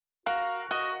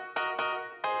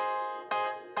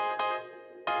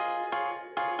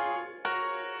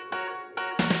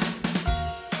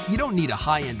You don't need a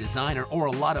high-end designer or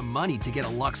a lot of money to get a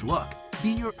luxe look.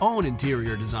 Be your own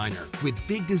interior designer with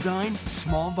big design,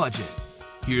 small budget.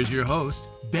 Here's your host,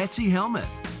 Betsy Helmuth.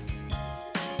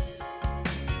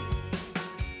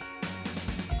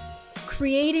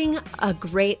 Creating a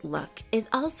great look is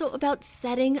also about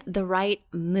setting the right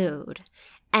mood.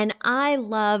 And I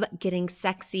love getting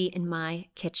sexy in my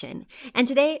kitchen. And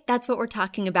today, that's what we're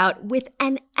talking about with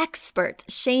an expert,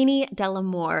 Shani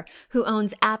Delamor, who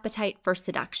owns Appetite for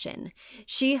Seduction.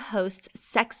 She hosts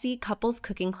sexy couples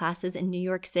cooking classes in New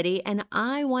York City, and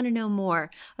I want to know more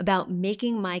about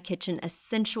making my kitchen a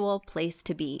sensual place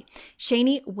to be.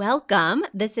 Shani, welcome.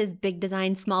 This is Big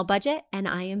Design, Small Budget, and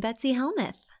I am Betsy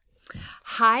Helmuth.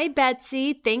 Hi,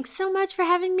 Betsy. Thanks so much for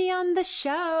having me on the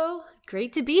show.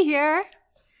 Great to be here.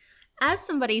 As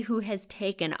somebody who has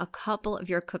taken a couple of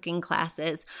your cooking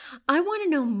classes, I want to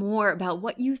know more about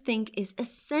what you think is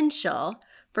essential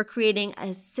for creating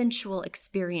a sensual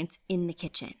experience in the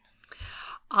kitchen.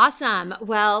 Awesome.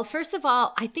 Well, first of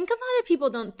all, I think a lot of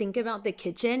people don't think about the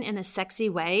kitchen in a sexy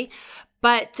way,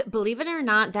 but believe it or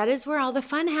not, that is where all the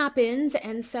fun happens.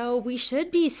 And so we should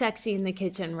be sexy in the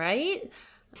kitchen, right?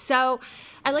 So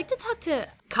I like to talk to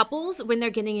couples when they're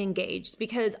getting engaged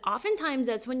because oftentimes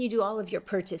that's when you do all of your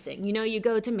purchasing. You know, you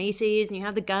go to Macy's and you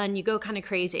have the gun, you go kind of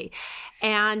crazy.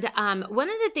 And one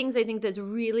of the things I think that's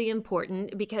really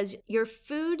important because your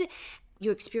food you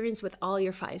experience with all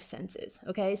your five senses,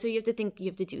 okay? So you have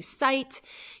to do sight,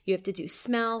 you have to do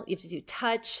smell, you have to do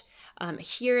touch,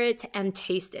 hear it, and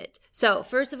taste it. So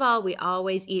first of all, we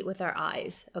always eat with our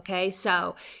eyes, okay?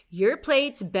 So your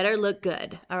plates better look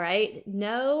good, all right?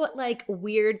 No like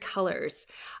weird colors.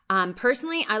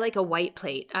 Personally, I like a white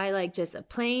plate. I like just a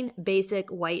plain,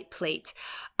 basic white plate.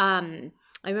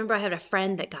 I remember I had a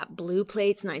friend that got blue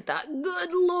plates and I thought, good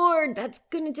Lord, that's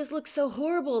going to just look so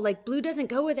horrible. Like blue doesn't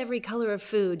go with every color of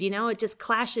food, you know, it just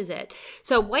clashes it.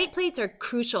 So white plates are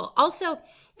crucial. Also,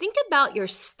 think about your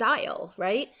style,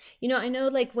 right? You know, I know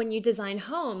like when you design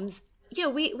homes, you know,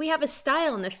 we have a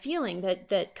style and the feeling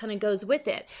that kind of goes with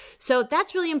it. So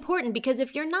that's really important because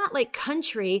if you're not like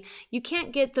country, you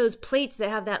can't get those plates that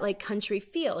have that like country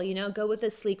feel, you know, go with a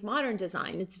sleek modern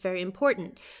design. It's very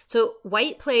important. So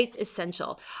white plates,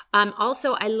 essential.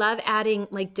 Also, I love adding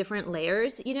like different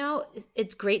layers, you know,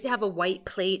 it's great to have a white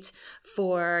plate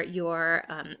for your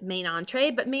main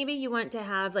entree, but maybe you want to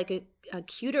have like a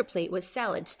cuter plate with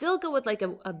salad. Still go with like a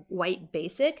white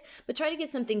basic, but try to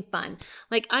get something fun.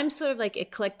 Like I'm sort of like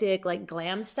eclectic, like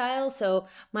glam style. So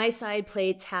my side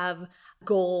plates have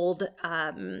gold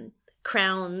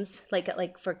crowns,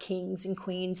 like for kings and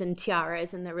queens and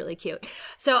tiaras, and they're really cute.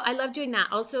 So I love doing that.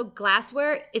 Also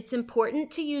glassware, it's important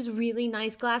to use really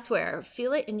nice glassware.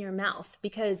 Feel it in your mouth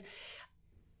because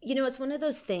you know, it's one of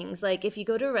those things, like if you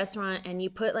go to a restaurant and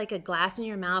you put like a glass in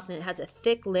your mouth and it has a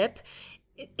thick lip,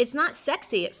 it's not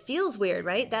sexy. It feels weird,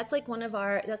 right? That's like one of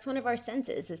our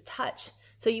senses is touch.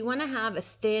 So you want to have a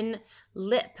thin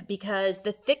lip because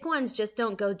the thick ones just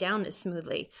don't go down as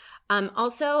smoothly.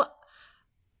 Also,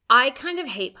 I kind of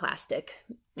hate plastic,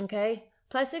 okay?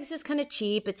 Plastic's just kind of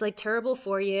cheap. It's like terrible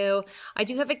for you. I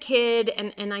do have a kid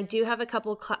and I do have a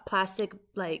couple plastic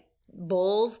like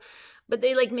bowls, but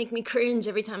they like make me cringe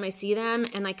every time I see them.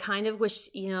 And I kind of wish,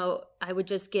 you know, I would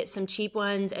just get some cheap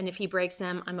ones. And if he breaks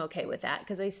them, I'm okay with that.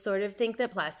 Cause I sort of think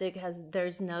that plastic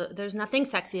there's nothing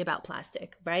sexy about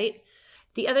plastic, right?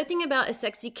 The other thing about a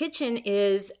sexy kitchen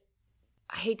is,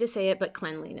 I hate to say it, but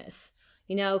cleanliness.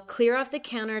 You know, clear off the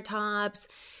countertops,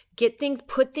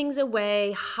 put things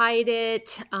away, hide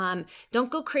it.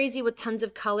 Don't go crazy with tons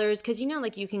of colors. Cause you know,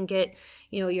 like you can get,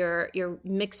 you know, your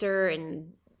mixer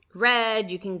and red,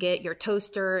 you can get your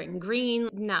toaster in green.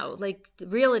 No, like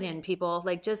reel it in, people.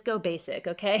 Like just go basic,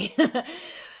 okay?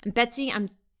 Betsy, I'm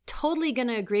totally going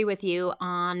to agree with you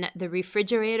on the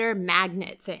refrigerator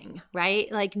magnet thing, right?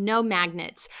 Like no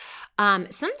magnets.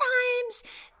 Sometimes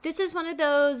this is one of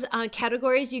those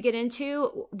categories you get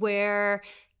into where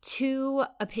two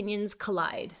opinions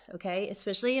collide, okay?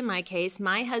 Especially in my case,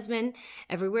 my husband,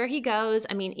 everywhere he goes,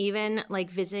 I mean, even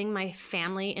like visiting my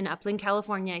family in Upland,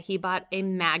 California, he bought a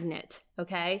magnet,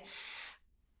 okay?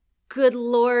 Good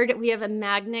Lord, we have a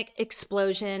magnet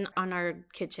explosion on our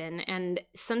kitchen, and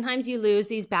sometimes you lose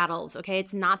these battles, okay?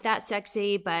 It's not that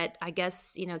sexy, but I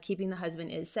guess, you know, keeping the husband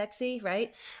is sexy,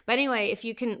 right? But anyway, if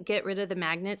you can get rid of the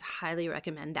magnets, highly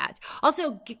recommend that.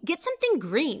 Also, get something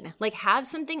green, like have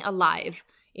something alive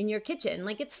in your kitchen.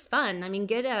 Like it's fun. I mean,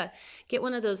 get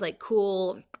one of those like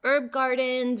cool herb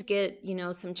gardens, get, you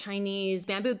know, some Chinese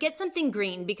bamboo, get something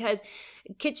green because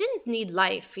kitchens need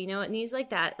life, you know, it needs like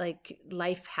that, like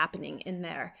life happening in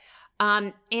there.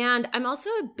 And I'm also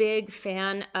a big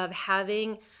fan of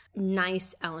having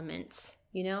nice elements,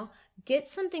 Get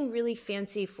something really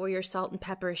fancy for your salt and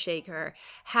pepper shaker.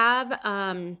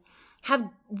 Have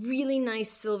really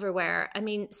nice silverware. I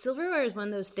mean, silverware is one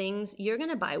of those things you're going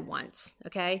to buy once,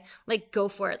 okay? Like, go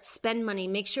for it. Spend money.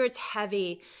 Make sure it's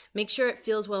heavy. Make sure it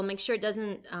feels well. Make sure it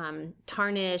doesn't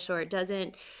tarnish or it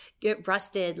doesn't get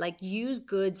rusted. Like, use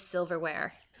good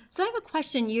silverware. So I have a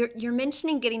question. You're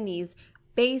mentioning getting these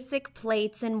basic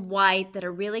plates in white that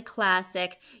are really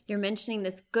classic. You're mentioning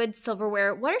this good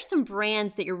silverware. What are some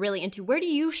brands that you're really into? Where do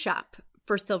you shop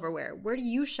for silverware? Where do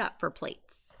you shop for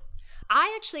plates?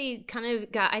 I actually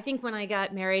I think when I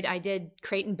got married, I did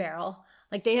Crate and Barrel.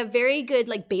 Like, they have very good,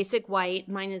 like, basic white.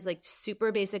 Mine is, like,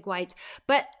 super basic white.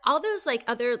 But all those, like,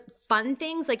 other fun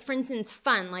things, like, for instance,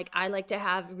 like, I like to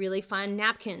have really fun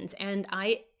napkins. And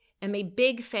I am a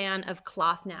big fan of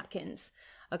cloth napkins.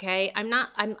 Okay, I'm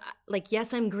like,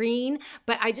 yes, I'm green,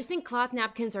 but I just think cloth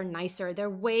napkins are nicer. They're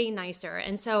way nicer.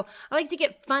 And so I like to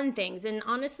get fun things. And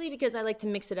honestly, because I like to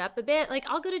mix it up a bit, like,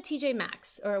 I'll go to TJ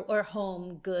Maxx or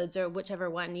Home Goods or whichever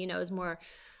one, is more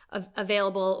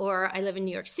available. Or I live in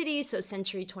New York City, so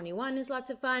Century 21 is lots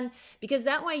of fun, because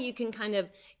that way you can kind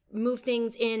of move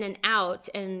things in and out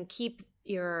and keep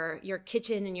your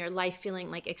kitchen and your life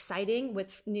feeling like exciting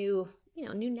with new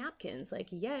napkins, like,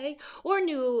 yay, or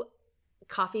new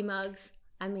coffee mugs.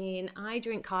 I mean, I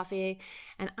drink coffee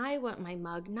and I want my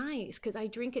mug nice because I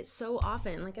drink it so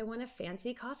often. Like, I want a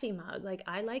fancy coffee mug. Like,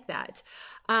 I like that.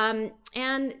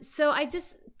 And so I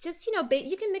just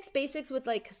you can mix basics with,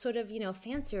 like, sort of,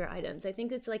 fancier items. I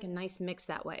think it's like a nice mix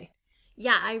that way.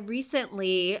 Yeah, I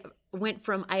recently went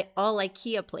from all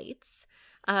IKEA plates,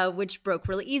 which broke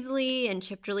really easily and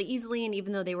chipped really easily. And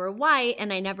even though they were white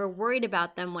and I never worried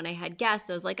about them when I had guests,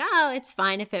 I was like, oh, it's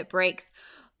fine if it breaks.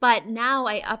 But now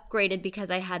I upgraded because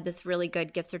I had this really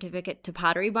good gift certificate to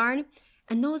Pottery Barn.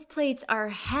 And those plates are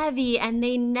heavy and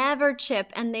they never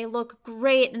chip and they look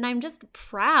great. And I'm just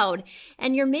proud.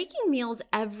 And you're making meals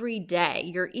every day.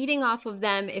 You're eating off of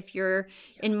them if you're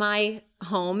in my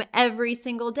home every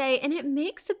single day. And it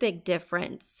makes a big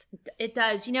difference. It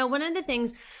does. One of the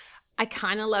things I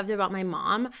kind of loved about my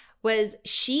mom was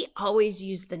she always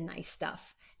used the nice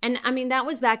stuff. And I mean, that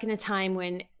was back in a time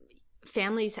when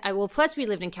families, plus we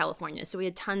lived in California, so we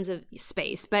had tons of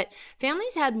space, but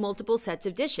families had multiple sets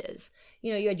of dishes.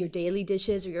 You had your daily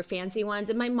dishes or your fancy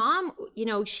ones. And my mom,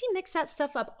 she mixed that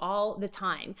stuff up all the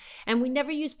time. And we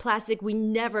never used plastic. We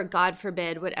never, God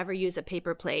forbid, would ever use a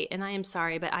paper plate. And I am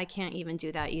sorry, but I can't even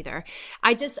do that either.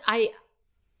 I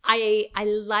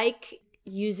like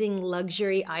using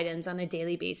luxury items on a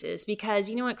daily basis because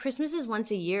you know what, Christmas is once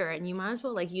a year and you might as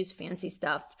well, like, use fancy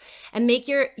stuff and make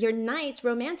your nights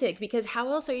romantic, because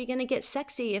how else are you going to get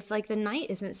sexy if, like, the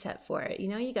night isn't set for it?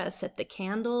 You got to set the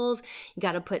candles, you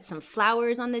got to put some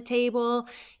flowers on the table,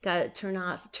 you got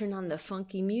to turn on the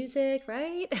funky music,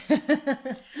 right?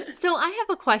 So I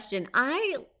have a question.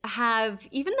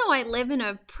 Even though I live in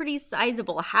a pretty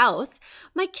sizable house,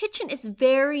 my kitchen is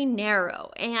very narrow,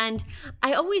 and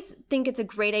I always think it's a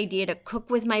great idea to cook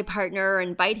with my partner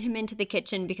and invite him into the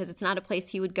kitchen because it's not a place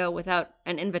he would go without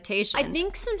an invitation. I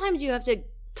think sometimes you have to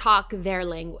talk their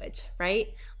language, right?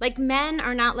 Like, men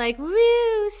are not like,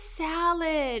 woo,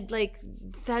 salad. Like,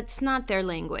 that's not their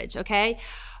language, okay?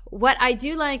 What I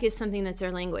do like is something that's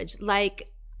their language, like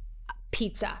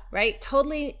pizza, right?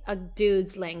 Totally a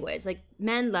dude's language. Like,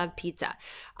 men love pizza.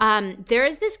 There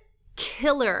is this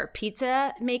killer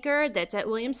pizza maker that's at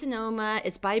Williams-Sonoma.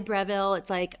 It's by Breville. It's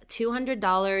like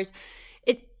 $200.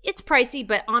 It's pricey,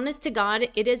 but honest to God,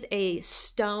 it is a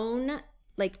stone,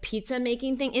 like, pizza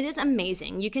making thing. It is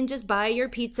amazing. You can just buy your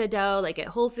pizza dough, like, at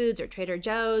Whole Foods or Trader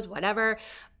Joe's, whatever.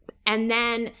 And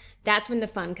then that's when the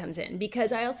fun comes in,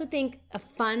 because I also think a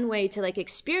fun way to, like,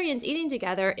 experience eating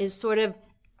together is sort of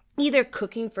either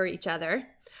cooking for each other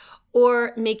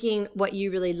or making what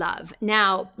you really love.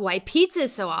 Now, why pizza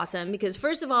is so awesome, because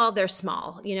first of all, they're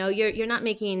small. You're not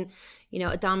making,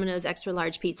 a Domino's extra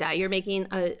large pizza. You're making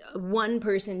a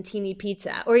one-person teeny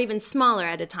pizza, or even smaller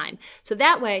at a time. So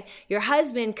that way, your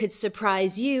husband could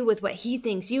surprise you with what he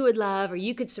thinks you would love, or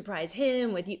you could surprise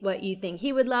him with what you think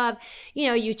he would love.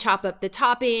 You chop up the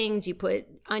toppings, you put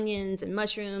onions and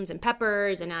mushrooms and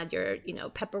peppers and add your,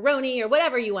 pepperoni or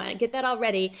whatever you want. Get that all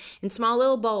ready in small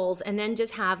little bowls, and then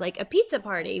just have, like, a pizza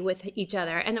party with each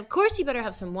other. And of course, you better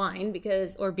have some wine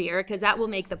or beer, because that will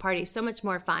make the party so much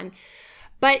more fun.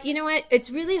 But you know what? It's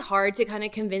really hard to kind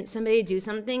of convince somebody to do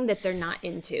something that they're not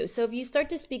into. So if you start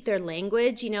to speak their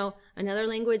language, another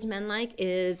language men like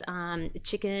is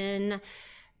chicken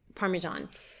Parmesan.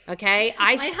 Okay?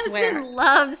 I swear. My husband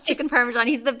loves chicken Parmesan.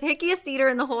 He's the pickiest eater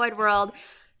in the whole wide world.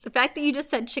 The fact that you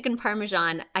just said chicken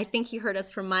parmesan, I think he heard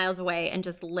us from miles away and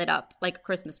just lit up like a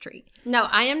Christmas tree. No,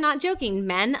 I am not joking.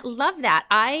 Men love that.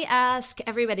 I ask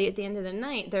everybody at the end of the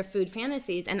night their food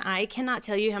fantasies, and I cannot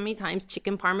tell you how many times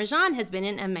chicken parmesan has been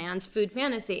in a man's food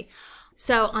fantasy.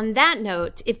 So on that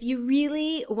note, if you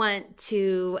really want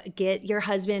to get your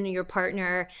husband or your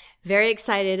partner very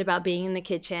excited about being in the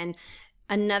kitchen,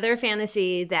 another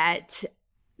fantasy that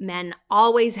men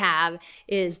always have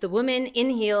is the woman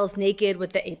in heels naked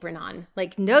with the apron on.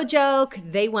 Like, no joke,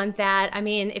 they want that. I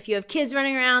mean, if you have kids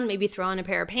running around, maybe throw on a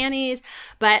pair of panties.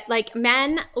 But like,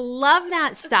 men love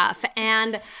that stuff.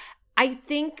 And I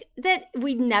think that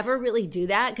we never really do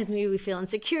that because maybe we feel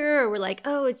insecure or we're like,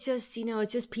 oh, it's just,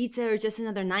 it's just pizza or just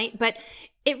another night. But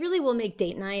it really will make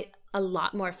date night a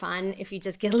lot more fun if you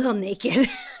just get a little naked.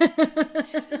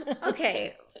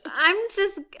 Okay. I'm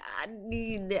just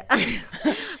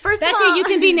first Betsy, of all, you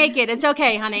can be naked. It's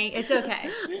okay, honey. It's okay.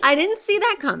 I didn't see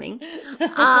that coming.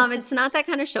 It's not that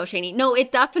kind of show, Shani. No,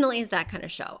 it definitely is that kind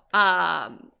of show.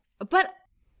 But I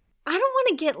don't want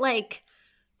to get like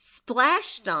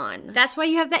splashed on. That's why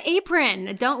you have the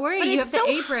apron. Don't worry, but you have the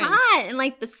apron. It's so hot, and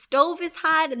like the stove is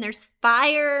hot, and there's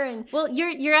fire, and well,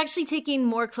 you're actually taking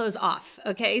more clothes off.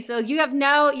 Okay, so you have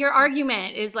your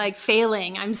argument is like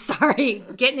failing. I'm sorry.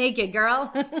 Get naked,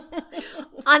 girl.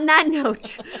 On that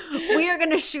note, we are going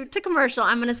to shoot to commercial.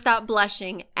 I'm going to stop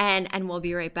blushing, and we'll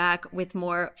be right back with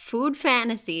more food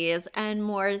fantasies and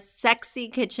more sexy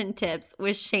kitchen tips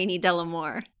with Shani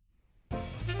Delamor.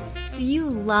 Do you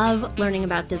love learning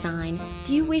about design?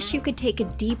 Do you wish you could take a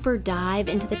deeper dive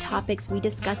into the topics we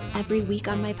discuss every week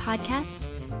on my podcast?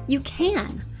 You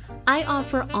can. I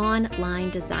offer online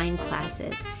design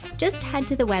classes. Just head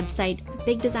to the website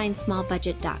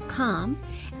bigdesignsmallbudget.com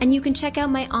and you can check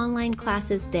out my online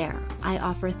classes there. I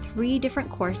offer 3 different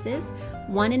courses,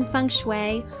 one in feng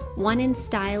shui, one in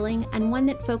styling, and one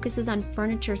that focuses on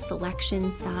furniture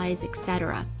selection, size,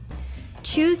 etc.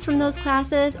 Choose from those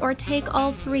classes or take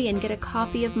all 3 and get a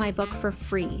copy of my book for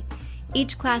free.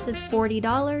 Each class is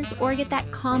 $40 or get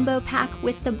that combo pack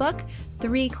with the book,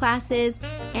 3 classes,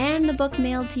 and the book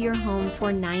mailed to your home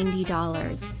for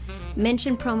 $90.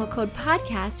 Mention promo code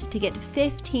podcast to get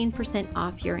 15%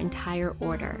 off your entire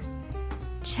order.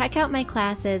 Check out my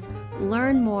classes,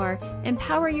 learn more,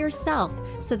 empower yourself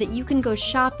so that you can go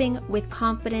shopping with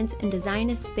confidence and design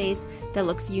a space that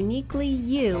looks uniquely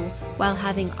you while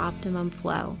having optimum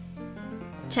flow.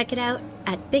 Check it out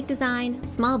at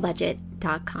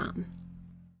bigdesignsmallbudget.com.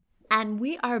 And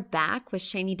we are back with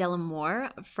Shani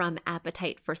Delamor from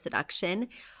Appetite for Seduction.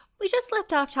 We just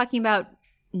left off talking about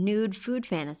nude food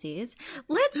fantasies.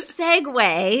 Let's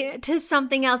segue to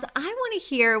something else. I want to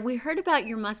hear, we heard about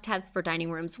your must-haves for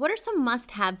dining rooms. What are some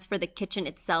must-haves for the kitchen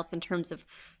itself in terms of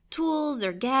tools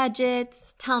or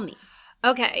gadgets? Tell me.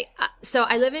 Okay, so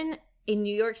I live in a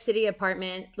New York City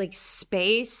apartment. Like,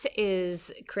 space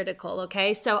is critical,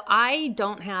 okay? So I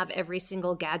don't have every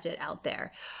single gadget out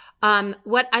there.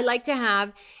 What I like to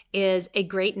have is a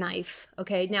great knife.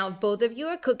 Okay. Now, if both of you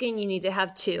are cooking, you need to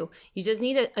have 2. You just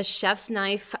need a chef's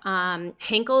knife.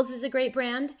 Henkel's is a great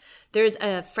brand. There's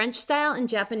a French style and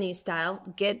Japanese style.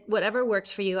 Get whatever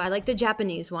works for you. I like the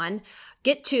Japanese one.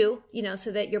 Get 2,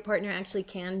 so that your partner actually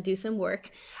can do some work.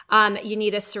 You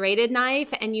need a serrated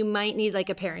knife and you might need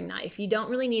like a paring knife. You don't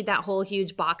really need that whole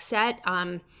huge box set.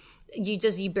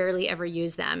 You barely ever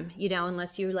use them,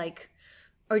 unless you're like,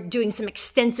 or doing some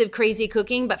extensive crazy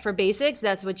cooking, but for basics,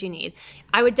 that's what you need.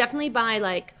 I would definitely buy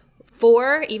like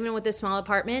 4, even with a small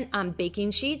apartment,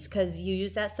 baking sheets, because you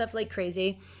use that stuff like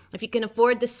crazy. If you can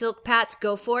afford the silk pats,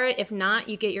 go for it. If not,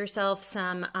 you get yourself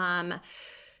some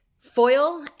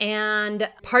foil and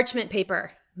parchment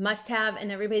paper. Must have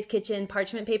in everybody's kitchen.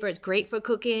 Parchment paper is great for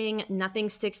cooking. Nothing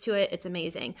sticks to it. It's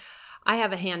amazing. I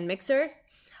have a hand mixer.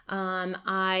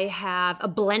 I have a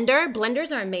blender.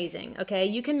 Blenders are amazing. Okay.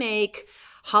 You can make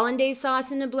hollandaise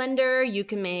sauce in a blender. You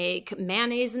can make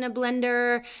mayonnaise in a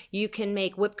blender. You can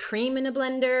make whipped cream in a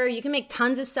blender. You can make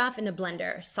tons of stuff in a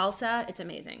blender. Salsa, it's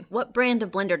amazing. What brand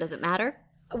of blender, does it matter?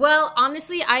 Well,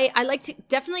 honestly, I like to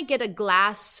definitely get a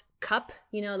glass cup,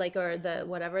 or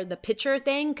the pitcher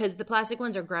thing, because the plastic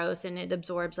ones are gross and it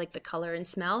absorbs like the color and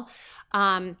smell.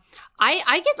 I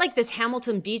get like this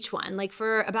Hamilton Beach one, like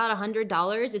for about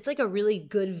 $100. It's like a really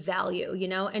good value,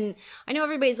 and I know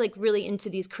everybody's like really into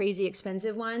these crazy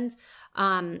expensive ones.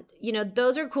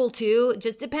 Those are cool too.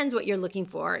 Just depends what you're looking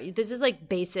for. This is like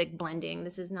basic blending.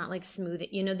 This is not like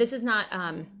smoothing, this is not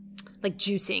like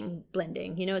juicing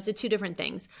blending, it's 2 different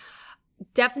things.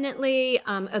 Definitely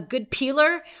a good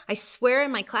peeler. I swear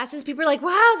in my classes, people are like,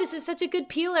 wow, this is such a good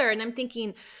peeler. And I'm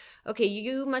thinking, okay,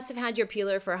 you must have had your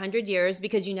peeler for 100 years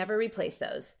because you never replace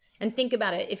those. And think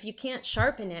about it. If you can't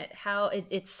sharpen it, how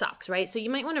it sucks, right? So you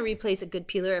might want to replace a good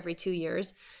peeler every 2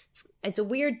 years. It's a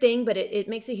weird thing, but it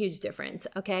makes a huge difference,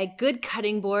 okay? Good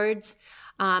cutting boards,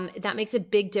 that makes a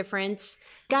big difference.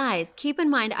 Guys, keep in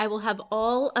mind, I will have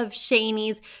all of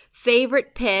Shani's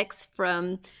favorite picks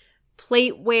from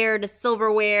plateware to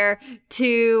silverware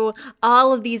to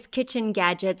all of these kitchen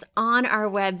gadgets on our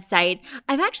website.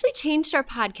 I've actually changed our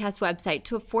podcast website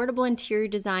to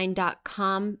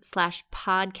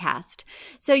affordableinteriordesign.com/podcast.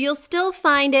 So you'll still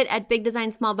find it at Big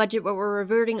Design Small Budget, but we're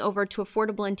reverting over to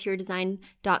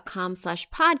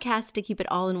affordableinteriordesign.com/podcast to keep it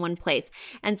all in one place.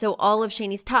 And so all of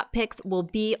Shani's top picks will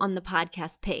be on the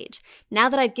podcast page. Now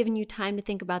that I've given you time to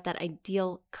think about that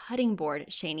ideal cutting board,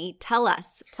 Shani, tell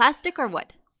us, plastic or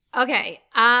wood? Okay.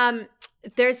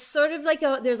 There's sort of like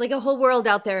a whole world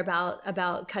out there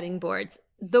about cutting boards.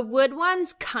 The wood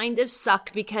ones kind of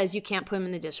suck because you can't put them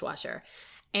in the dishwasher.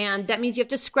 And that means you have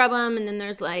to scrub them, and then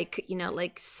there's like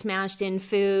smashed in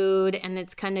food, and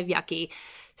it's kind of yucky.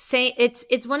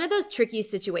 It's one of those tricky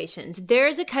situations.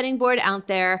 There's a cutting board out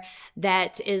there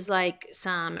that is like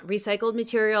some recycled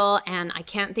material, and I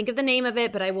can't think of the name of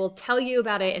it, but I will tell you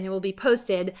about it and it will be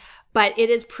posted. But it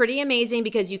is pretty amazing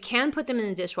because you can put them in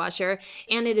the dishwasher,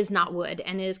 and it is not wood,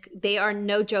 and they are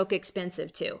no joke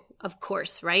expensive too, of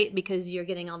course, right? Because you're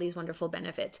getting all these wonderful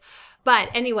benefits. But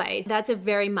anyway, that's a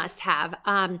very must-have.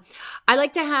 I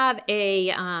like to have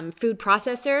a food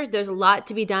processor. There's a lot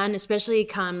to be done, especially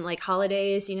come like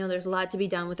holidays. There's a lot to be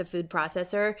done with a food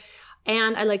processor.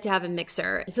 And I like to have a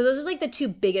mixer. So those are like the two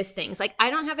biggest things. Like, I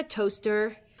don't have a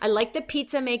toaster. I like the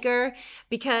pizza maker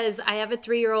because I have a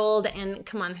 3-year-old, and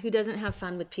come on, who doesn't have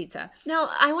fun with pizza? No,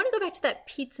 I want to go back to that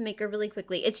pizza maker really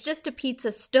quickly. It's just a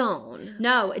pizza stone.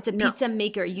 No, it's a pizza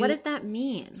maker. What does that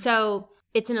mean? So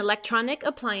it's an electronic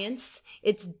appliance.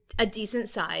 It's a decent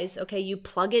size. Okay, you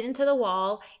plug it into the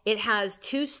wall. It has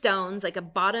 2 stones, like a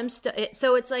bottom so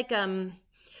it's like kind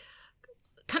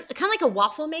of like a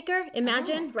waffle maker.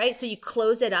 Imagine, right? So you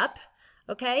close it up.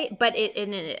 Okay, but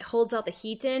it holds all the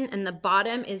heat in, and the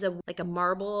bottom is like a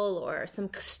marble or some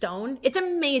stone. It's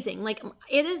amazing. Like,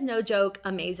 it is no joke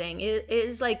amazing. It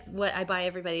is like what I buy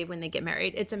everybody when they get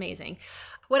married. It's amazing.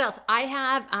 What else? I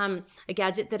have a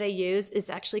gadget that I use. It's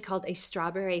actually called a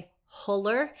strawberry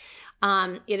huller.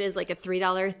 It is like a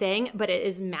 $3 thing, but it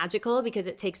is magical because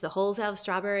it takes the hulls out of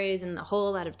strawberries and the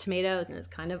hull out of tomatoes, and it's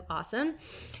kind of awesome,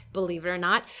 believe it or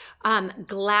not.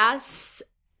 Glass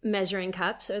measuring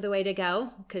cups are the way to go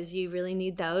because you really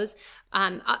need those.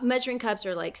 Measuring cups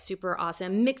are like super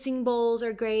awesome. Mixing bowls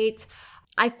are great.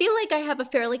 I feel like I have a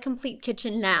fairly complete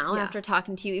kitchen now after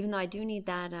talking to you, even though I do need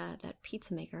that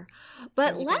pizza maker.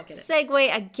 But let's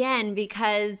segue again,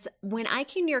 because when I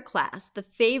came to your class, the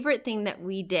favorite thing that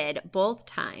we did both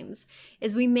times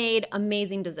is we made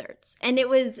amazing desserts. And it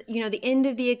was, the end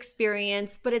of the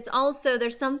experience, but it's also,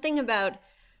 there's something about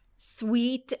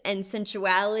sweet and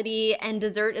sensuality, and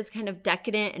dessert is kind of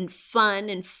decadent and fun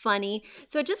and funny.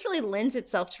 So it just really lends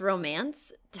itself to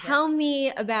romance. Tell me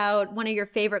about one of your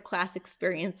favorite class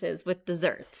experiences with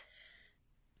dessert.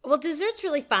 Well, dessert's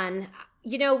really fun.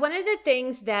 One of the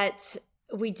things that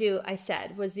we do, I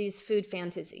said, was these food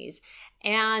fantasies.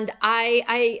 And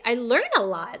I learn a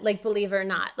lot, like, believe it or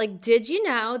not. Like, did you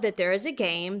know that there is a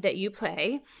game that you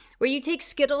play where you take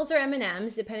Skittles or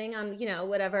M&Ms, depending on,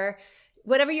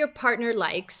 whatever your partner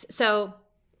likes. So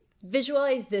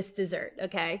visualize this dessert,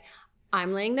 okay?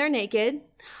 I'm laying there naked.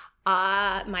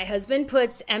 My husband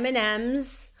puts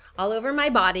M&Ms all over my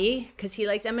body because he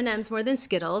likes M&Ms more than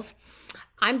Skittles.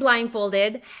 I'm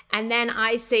blindfolded. And then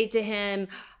I say to him,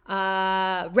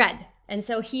 red. And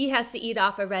so he has to eat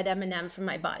off a red M&M from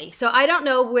my body. So I don't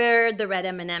know where the red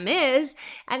M&M is.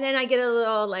 And then I get a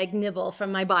little nibble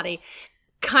from my body.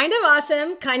 Kind of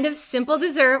awesome, kind of simple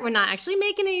dessert. We're not actually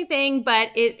making anything, but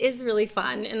it is really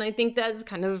fun. And I think that's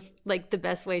kind of like the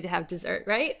best way to have dessert,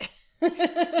 right?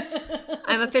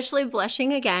 I'm officially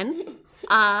blushing again.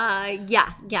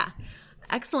 Yeah.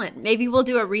 Excellent. Maybe we'll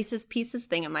do a Reese's Pieces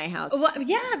thing at my house. Well,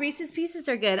 yeah, Reese's Pieces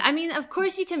are good. I mean, of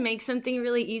course you can make something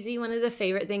really easy. One of the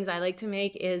favorite things I like to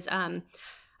make is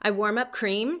I warm up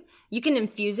cream. You can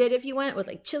infuse it if you want with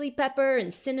like chili pepper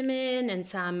and cinnamon and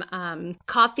some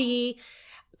coffee,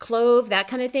 clove, that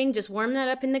kind of thing. Just warm that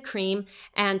up in the cream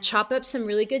and chop up some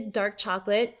really good dark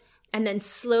chocolate, and then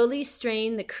slowly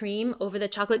strain the cream over the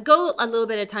chocolate. Go a little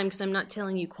bit at a time because I'm not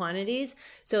telling you quantities.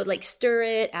 So like stir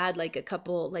it, add like a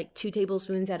couple, like 2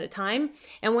 tablespoons at a time.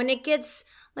 And when it gets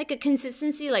like a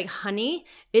consistency like honey,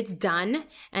 it's done.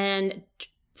 And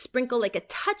sprinkle like a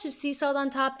touch of sea salt on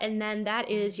top, and then that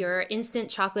is your instant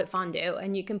chocolate fondue.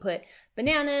 And you can put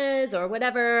bananas or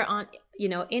whatever on,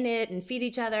 in it and feed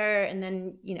each other. And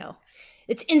then,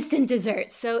 it's instant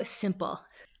dessert. So simple.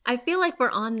 I feel like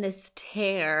we're on this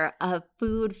tear of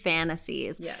food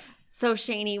fantasies. Yes. So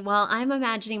Shani, while I'm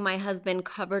imagining my husband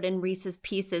covered in Reese's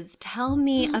Pieces, tell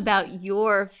me about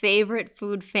your favorite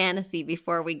food fantasy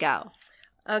before we go.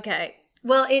 Okay.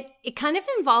 Well, it kind of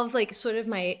involves like sort of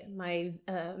my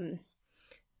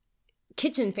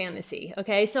kitchen fantasy,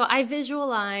 okay? So I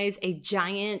visualize a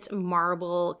giant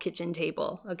marble kitchen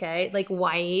table, okay? Like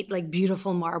white, like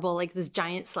beautiful marble, like this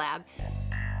giant slab.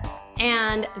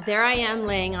 And there I am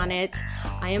laying on it.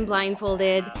 I am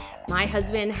blindfolded. My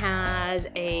husband has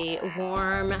a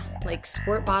warm, like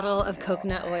squirt bottle of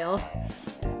coconut oil.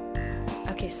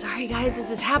 Okay, sorry guys, this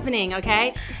is happening,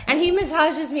 okay? And he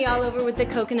massages me all over with the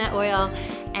coconut oil.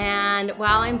 And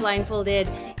while I'm blindfolded,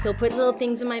 he'll put little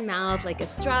things in my mouth like a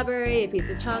strawberry, a piece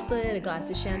of chocolate, a glass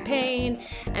of champagne.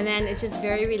 And then it's just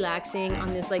very relaxing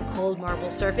on this like cold marble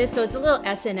surface. So it's a little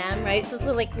S&M, right? So it's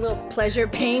a little pleasure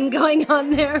pain going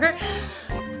on there.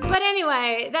 But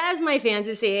anyway, that is my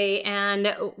fantasy.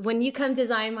 And when you come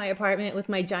design my apartment with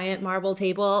my giant marble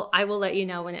table, I will let you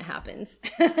know when it happens.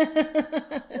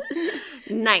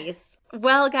 Nice.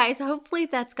 Well, guys, hopefully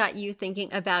that's got you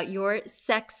thinking about your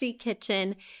sexy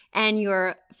kitchen and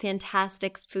your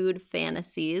fantastic food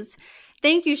fantasies.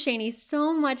 Thank you, Shani,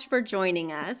 so much for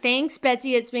joining us. Thanks,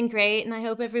 Betsy. It's been great. And I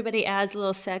hope everybody adds a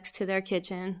little sex to their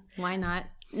kitchen. Why not?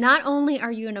 Not only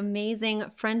are you an amazing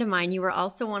friend of mine, you were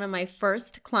also one of my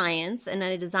first clients, and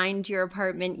I designed your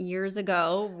apartment years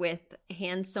ago with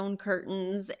hand-sewn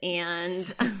curtains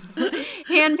and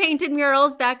hand-painted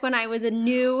murals back when I was a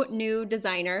new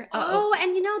designer. Oh,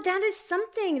 and that is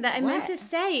something that I meant to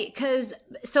say,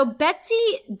 so Betsy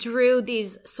drew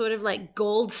these sort of like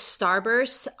gold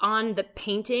starbursts on the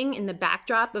painting in the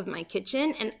backdrop of my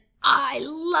kitchen, and I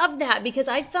love that because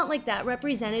I felt like that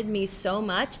represented me so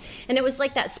much, and it was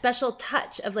like that special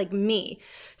touch of like me.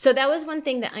 So that was one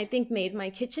thing that I think made my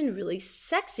kitchen really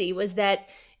sexy, was that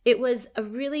it was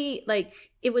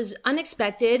it was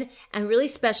unexpected and really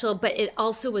special, but it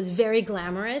also was very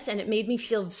glamorous, and it made me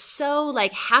feel so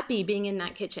like happy being in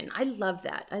that kitchen. I love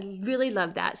that. I really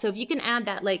love that. So if you can add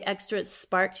that like extra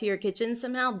spark to your kitchen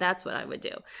somehow, that's what I would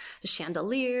do. A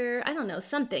chandelier, I don't know,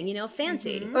 something,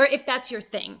 fancy. Or if that's your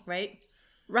thing, right?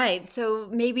 Right. So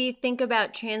maybe think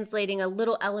about translating a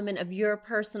little element of your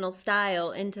personal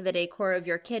style into the decor of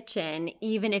your kitchen,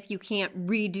 even if you can't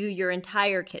redo your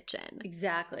entire kitchen.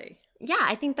 Exactly. Yeah,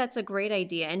 I think that's a great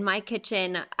idea. In my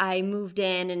kitchen, I moved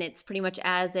in and it's pretty much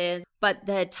as is, but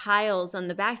the tiles on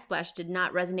the backsplash did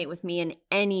not resonate with me in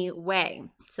any way.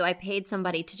 So I paid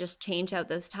somebody to just change out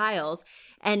those tiles.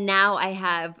 And now I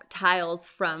have tiles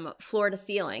from floor to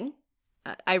ceiling.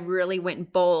 I really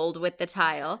went bold with the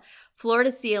tile. Floor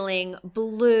to ceiling,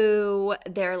 blue,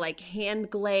 they're like hand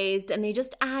glazed, and they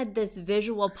just add this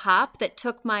visual pop that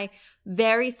took my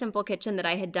very simple kitchen that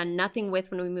I had done nothing with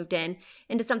when we moved in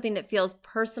into something that feels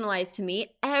personalized to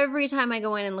me. Every time I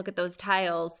go in and look at those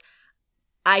tiles,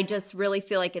 I just really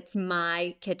feel like it's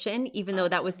my kitchen, even though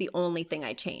that was the only thing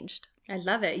I changed. I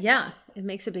love it. Yeah, it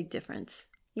makes a big difference.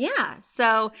 Yeah.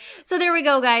 So there we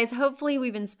go, guys. Hopefully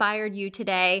we've inspired you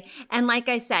today. And like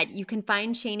I said, you can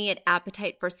find Shani at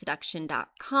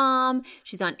appetiteforseduction.com.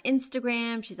 She's on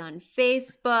Instagram. She's on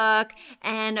Facebook.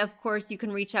 And of course, you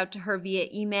can reach out to her via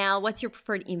email. What's your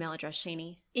preferred email address,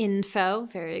 Shani? Info,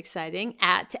 very exciting,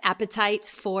 at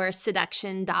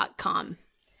appetiteforseduction.com.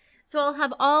 So I'll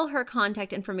have all her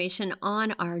contact information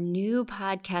on our new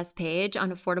podcast page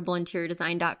on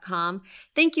affordableinteriordesign.com.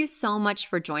 Thank you so much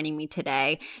for joining me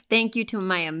today. Thank you to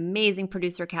my amazing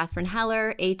producer, Catherine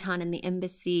Heller, Aton and the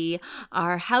Embassy,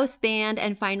 our house band,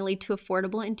 and finally to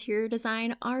Affordable Interior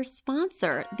Design, our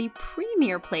sponsor, the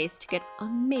premier place to get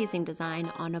amazing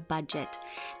design on a budget.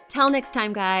 Till next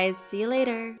time, guys. See you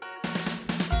later.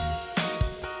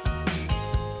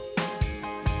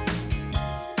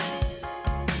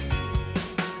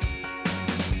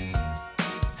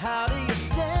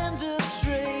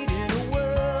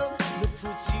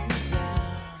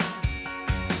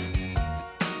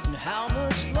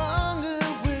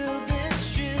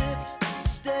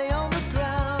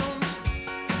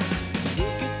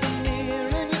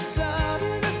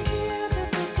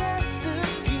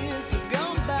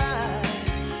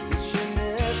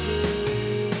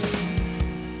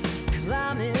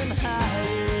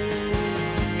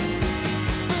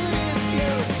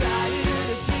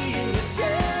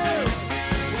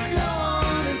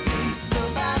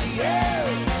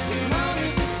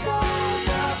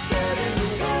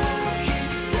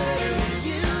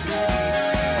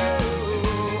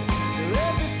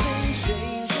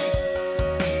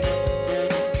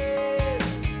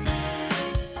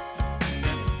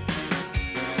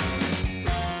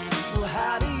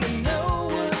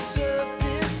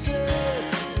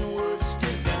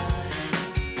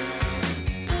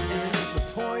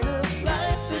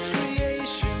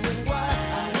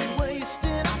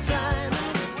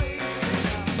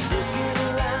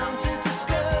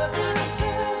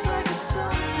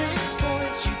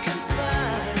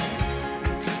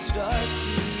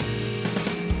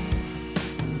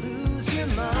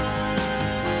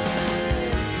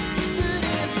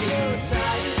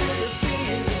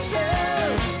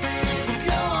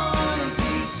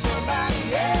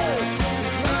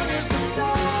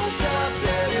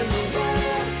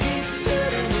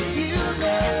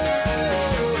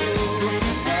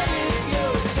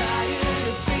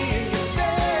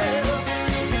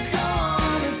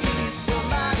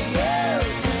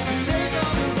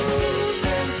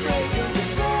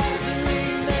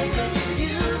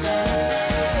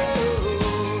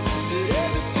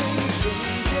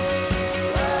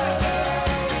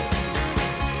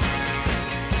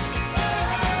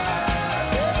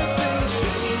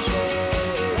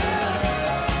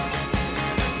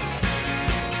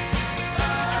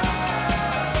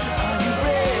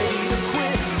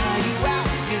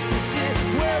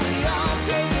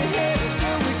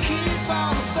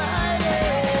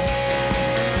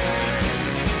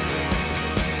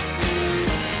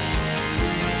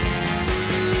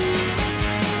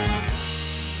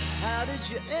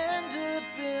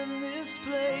 up in this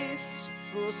place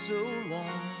for so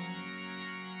long?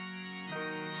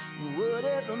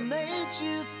 Whatever made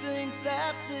you think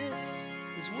that this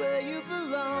is where you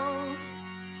belong?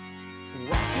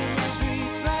 Walking the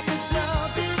streets like